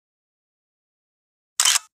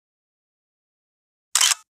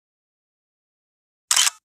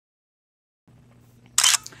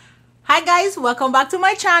Hi guys, welcome back to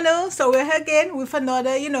my channel. So we're here again with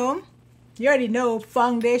another, you already know,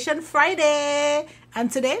 Foundation Friday.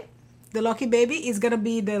 And today, the lucky baby is gonna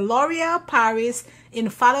be the L'Oréal Paris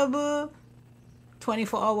Infallible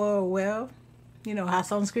 24-hour wear, her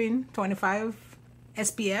sunscreen 25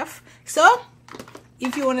 SPF. So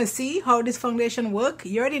if you want to see how this foundation work,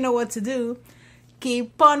 you already know what to do.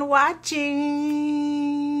 Keep on watching.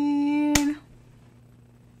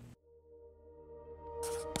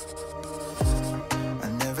 I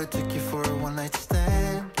never took you for a one-night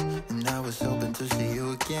stand, and I was hoping to see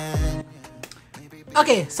you again.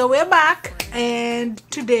 Okay, so we're back, and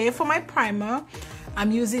today for my primer,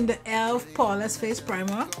 I'm using the e.l.f. Poreless Face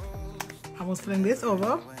Primer. I was flipping this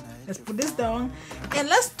over. Let's put this down, and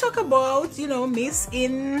let's talk about,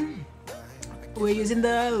 we're using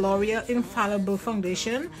the L'Oreal Infallible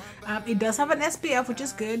foundation. It does have an SPF, which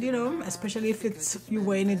is good, especially if you're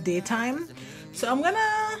wearing it daytime. So I'm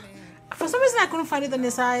gonna, for some reason I couldn't find it on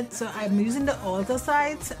the side, so I'm using the Ulta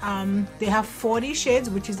side. They have 40 shades,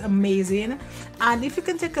 which is amazing. And if you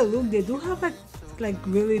can take a look, they do have like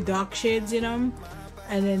really dark shades, and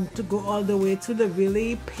then to go all the way to the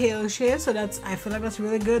really pale shade. So I feel like that's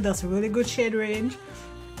really good. That's a really good shade range,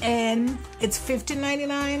 and it's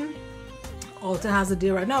 $15.99. Ulta has a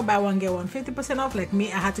deal right now, buy one get one 50% off. Like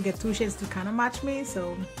me, I had to get two shades to kind of match me.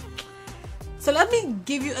 So let me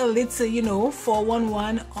give you a little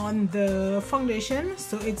 411 on the foundation.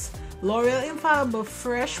 So it's L'Oreal Infallible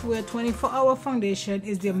Fresh Wear 24-hour foundation.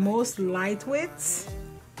 Is the most lightweight,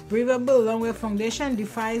 breathable, long-wear foundation.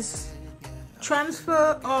 Defies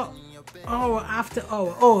transfer hour after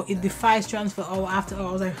hour. Oh, it defies transfer hour after hour.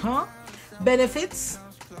 I was like, huh? Benefits: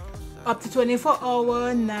 up to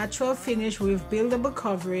 24-hour natural finish with buildable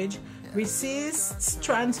coverage, resists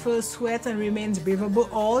transfer sweat, and remains breathable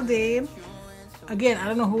all day. Again, I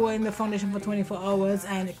don't know who are in the foundation for 24 hours,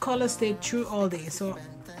 and the color stay true all day, so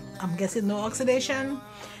I'm guessing no oxidation.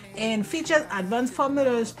 And features advanced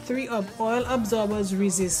formulas, 3 oil absorbers,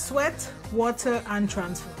 resist sweat, water, and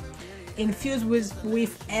transfer. Infused with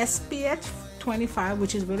SPF 25,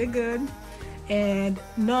 which is really good, and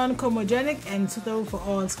non-comedogenic and suitable for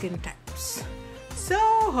all skin types. So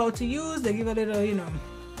how to use, they give a little,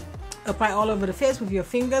 apply all over the face with your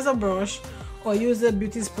fingers or brush, or use a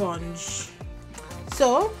beauty sponge.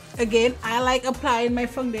 So again, I like applying my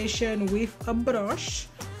foundation with a brush,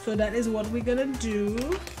 so that is what we're gonna do.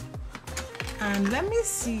 And let me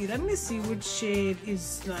see which shade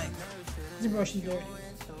is like. This brush is dirty.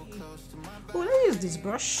 Oh, let me use this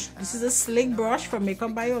brush. This is a slick brush from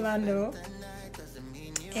Makeup by Yolondo.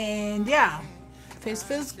 And yeah, face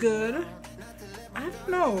feels good. I don't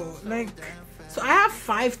know, so I have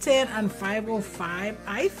 510 and 505.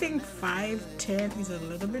 I think 510 is a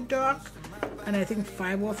little bit dark, and I think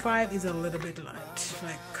 505 is a little bit light.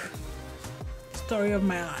 Story of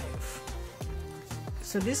my life.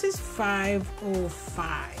 So this is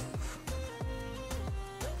 505.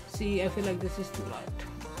 See, I feel like this is too light.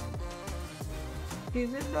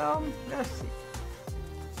 Is it though? Let's see.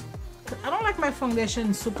 I don't like my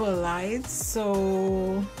foundation super light,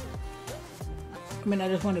 so I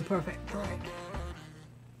just want it perfect, right?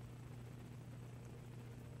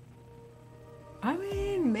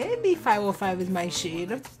 Maybe 505 is my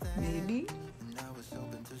shade, maybe.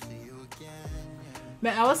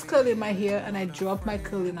 Man, I was curling my hair and I dropped my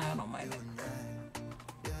curling iron on my neck.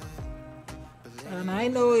 And I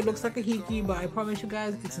know it looks like a hickey, but I promise you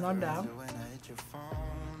guys, it's not that.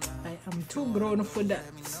 I am too grown for that.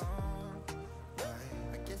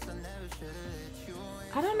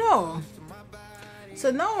 I don't know.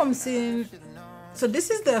 So now I'm seeing, so this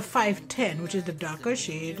is the 510, which is the darker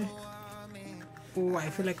shade. Oh, I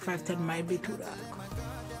feel like 510 might be too dark.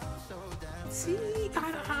 See,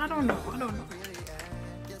 I don't know.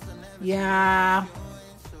 Yeah,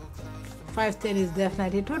 510 is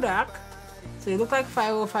definitely too dark. So it looks like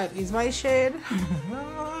 505 is my shade.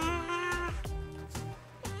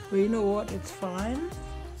 But you know what? It's fine.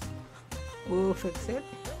 We'll fix it.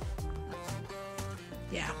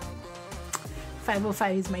 Yeah,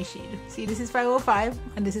 505 is my shade. See, this is 505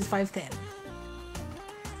 and this is 510.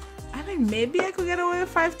 Maybe I could get away with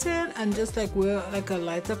 510 and just wear a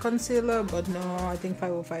lighter concealer, but no, I think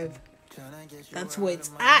 505, that's where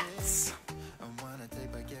it's at.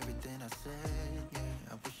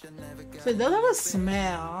 So it does have a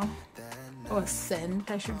smell, or a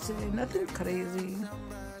scent I should say, nothing crazy.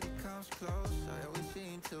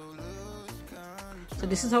 So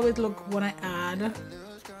this is how it looks when I add.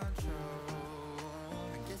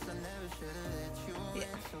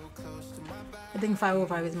 I think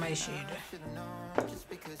 505 is my shade,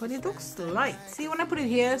 but it looks light. See, when I put it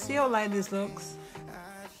here, see how light this looks.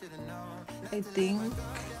 I think.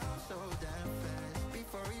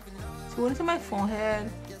 So into my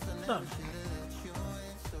forehead. I don't know.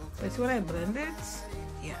 But see when I blend it?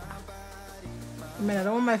 Yeah. I mean, I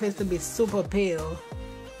don't want my face to be super pale.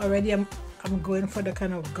 Already I'm going for the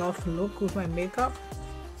kind of goth look with my makeup.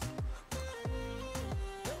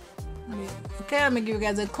 Okay, let me give you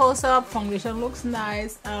guys a close-up. Foundation looks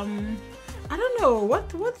nice. I don't know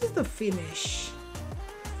what is the finish.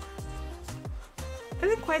 I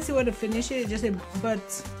didn't quite see what the finish is, just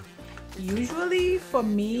but usually for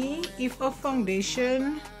me, if a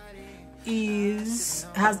foundation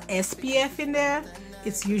has SPF in there,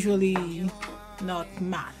 it's usually not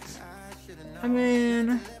matte. I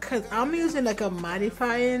mean, cause I'm using like a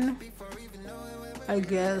mattifying, I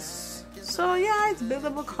guess. So yeah, it's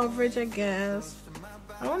buildable coverage, I guess.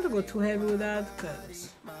 I don't want to go too heavy with that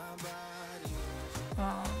because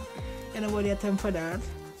anybody have time for that.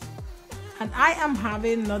 And I am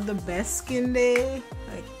having not the best skin day.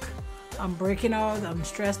 Like, I'm breaking out, I'm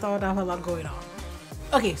stressed out, I have a lot going on.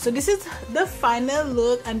 Okay, so this is the final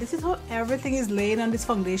look, and this is how everything is laying on this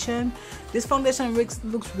foundation. This foundation looks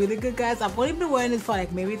really good, guys. I've only been wearing it for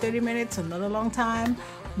like maybe 30 minutes, so not a long time.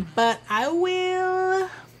 But I will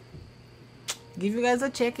give you guys a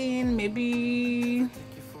check-in maybe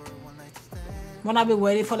when I'll be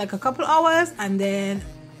waiting for like a couple hours, and then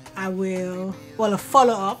I will, well, a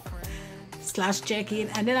follow-up / check-in,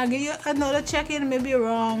 and then I'll give you another check-in maybe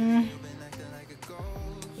around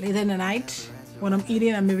later in the night when I'm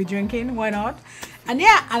eating and maybe drinking. Why not? And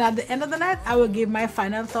yeah, and at the end of the night I will give my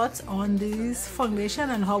final thoughts on this foundation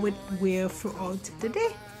and how it will throughout the day.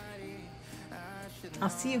 I'll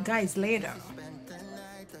see you guys later.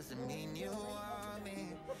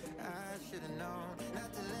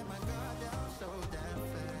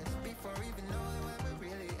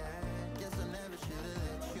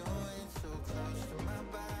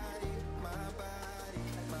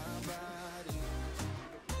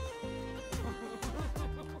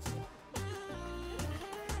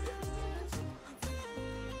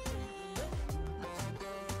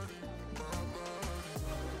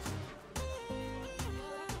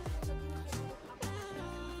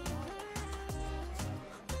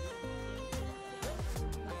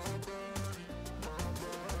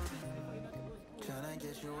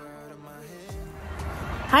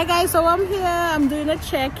 Hi guys, so I'm here, I'm doing a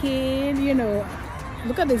check-in. You know,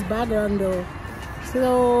 look at this background though.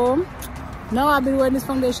 So now I've been wearing this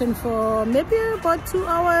foundation for maybe about 2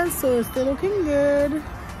 hours, so it's still looking good.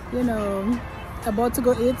 You know, about to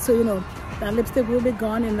go eat, so you know that lipstick will be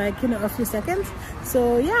gone in like, you know, a few seconds.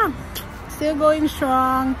 So yeah, still going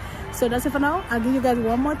strong. So that's it for now. I'll give you guys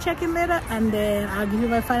one more check-in later, and then I'll give you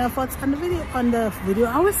my final thoughts on the video.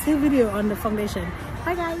 I always say video on the foundation.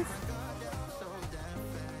 Bye guys.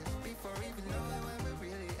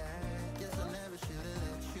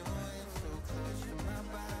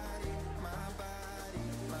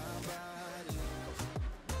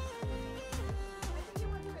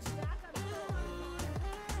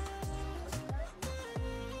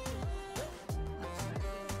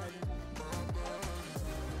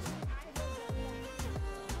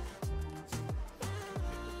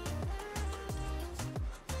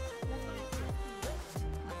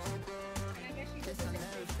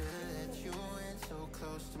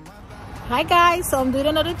 Hi guys, so I'm doing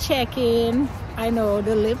another check-in. I know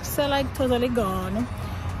the lips are like totally gone.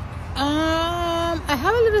 I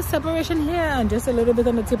have a little separation here and just a little bit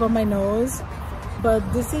on the tip of my nose, but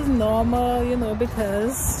this is normal, you know,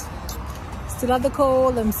 because still at the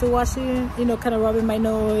cold. I'm still washing, you know, kind of rubbing my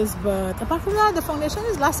nose, but apart from that, the foundation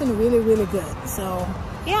is lasting really, really good. So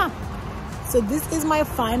yeah, so this is my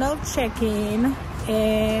final check-in,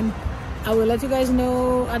 and I will let you guys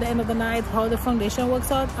know at the end of the night how the foundation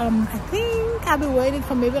works out. I think I'll be waiting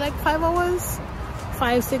for maybe like 5 hours,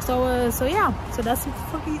 5-6 hours. So yeah, so that's it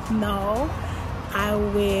for me now. I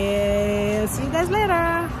will see you guys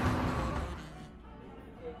later.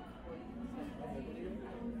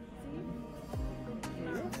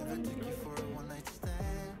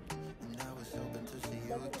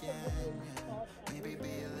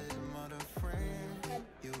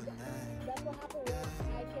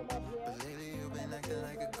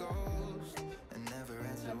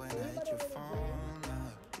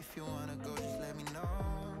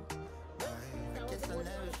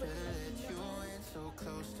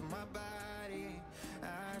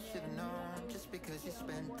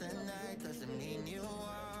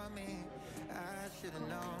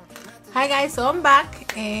 Hi guys, so I'm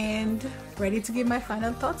back and ready to give my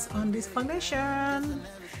final thoughts on this foundation.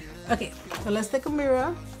 Okay, so let's take a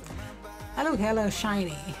mirror. I look hella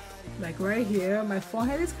shiny, like right here. My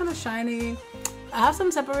forehead is kind of shiny. I have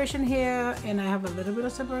some separation here and I have a little bit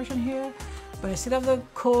of separation here, but I still have the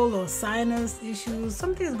cold or sinus issues.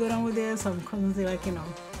 Something is going on with it, so I'm constantly like, you know,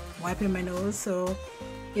 wiping my nose. So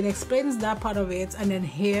it explains that part of it. And then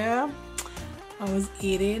here I was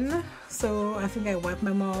eating, so I think I wiped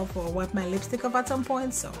my mouth or wiped my lipstick off at some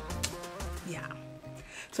point. So yeah,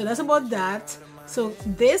 so that's about that. So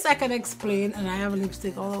this I can explain, and I have a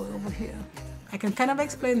lipstick all the way over here. I can kind of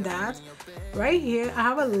explain that. Right here I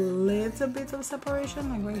have a little bit of separation,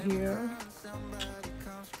 like right here,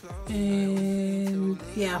 and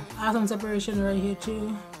yeah, I have some separation right here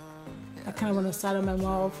too, like kind of on the side of my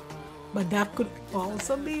mouth, but that could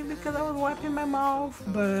also be because I was wiping my mouth.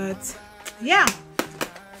 But yeah,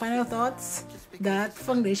 final thoughts, that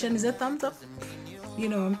foundation is a thumbs up. You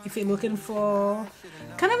know, if you're looking for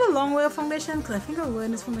kind of a long wear foundation, because I think I was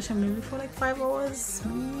wearing this foundation maybe for like 5 hours,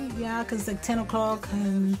 maybe, yeah, because it's like 10 o'clock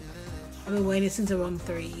and I've been wearing it since around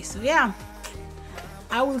 3. So yeah,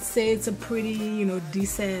 I would say it's a pretty, you know,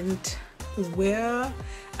 decent wear.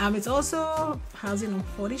 It's also has, you know,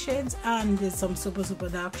 40 shades, and there's some super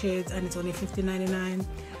dark shades, and it's only $15.99.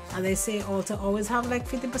 And they say Ulta always have like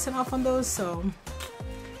 50% off on those, so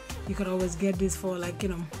you could always get this for like, you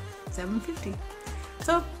know, $7.50.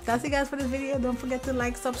 So that's it guys for this video. Don't forget to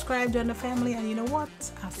like, subscribe, join the family, and you know what,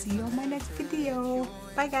 I'll see you on my next video.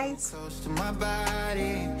 Bye guys. Close to my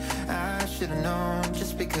body, I should've known.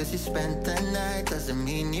 Just because you spent the night doesn't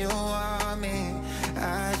mean you want me.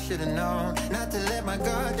 I should've known not to let my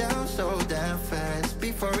guard down so damn fast,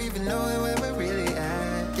 before even knowing where we're really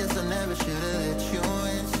at. Guess I never should've let you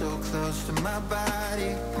in so close to my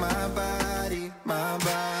body, my body, my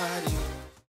body.